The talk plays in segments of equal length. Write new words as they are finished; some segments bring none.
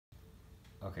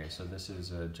Okay, so this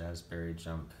is a Jazzberry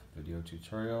Jump video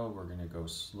tutorial. We're gonna go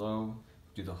slow,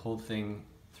 do the whole thing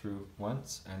through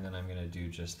once, and then I'm gonna do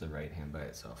just the right hand by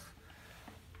itself.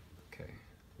 Okay,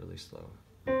 really slow.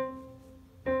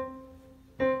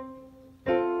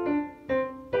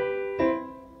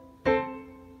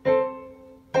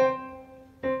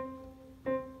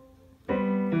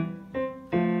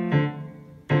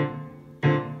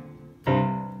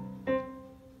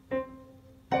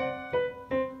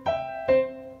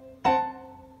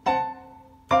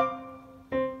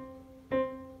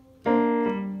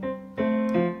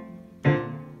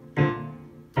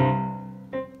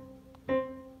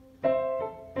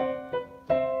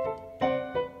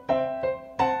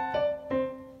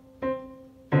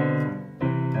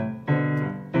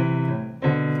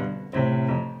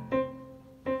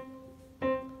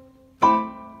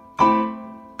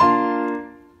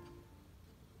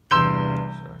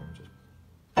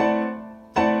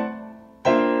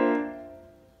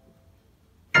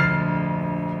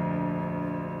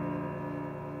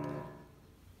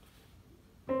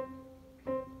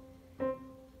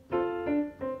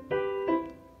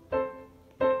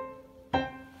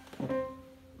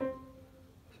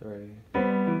 Sorry.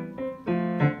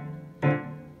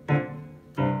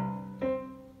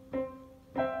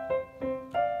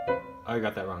 Oh, I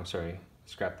got that wrong, sorry.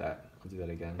 Scrap that. I'll do that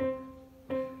again.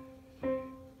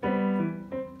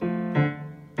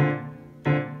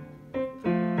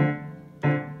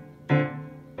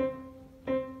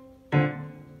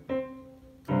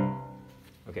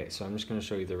 Okay, so I'm just going to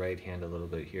show you the right hand a little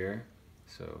bit here.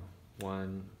 So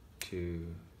 1, 2,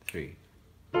 3.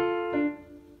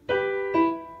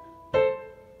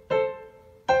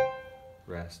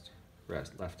 Rest,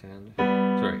 rest, left hand.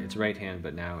 Sorry, it's right hand,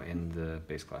 but now in the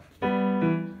bass clef.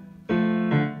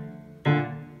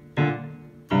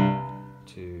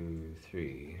 2,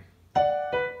 3.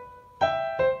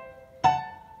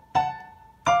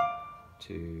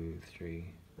 2, 3.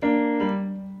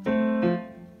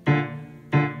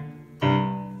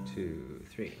 2,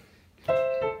 3.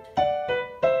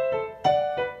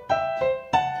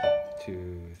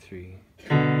 2, 3.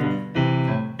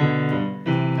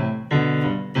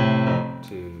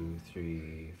 2,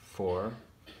 3, 4.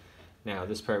 Now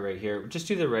this part right here, just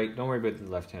do the right, don't worry about the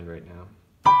left hand right now.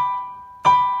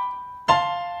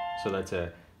 So that's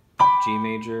a G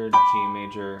major, G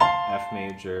major, F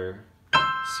major,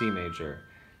 C major,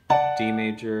 D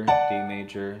major, D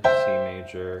major, C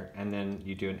major, and then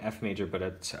you do an F major, but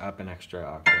it's up an extra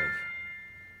octave.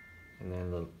 And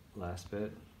then the last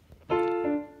bit.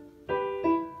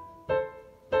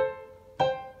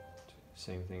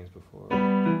 Same thing as before. 2,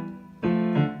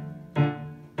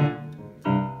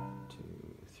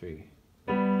 3.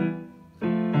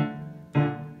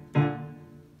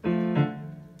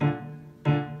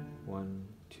 One,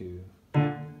 two.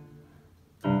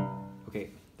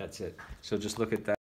 Okay, that's it. So just look at that.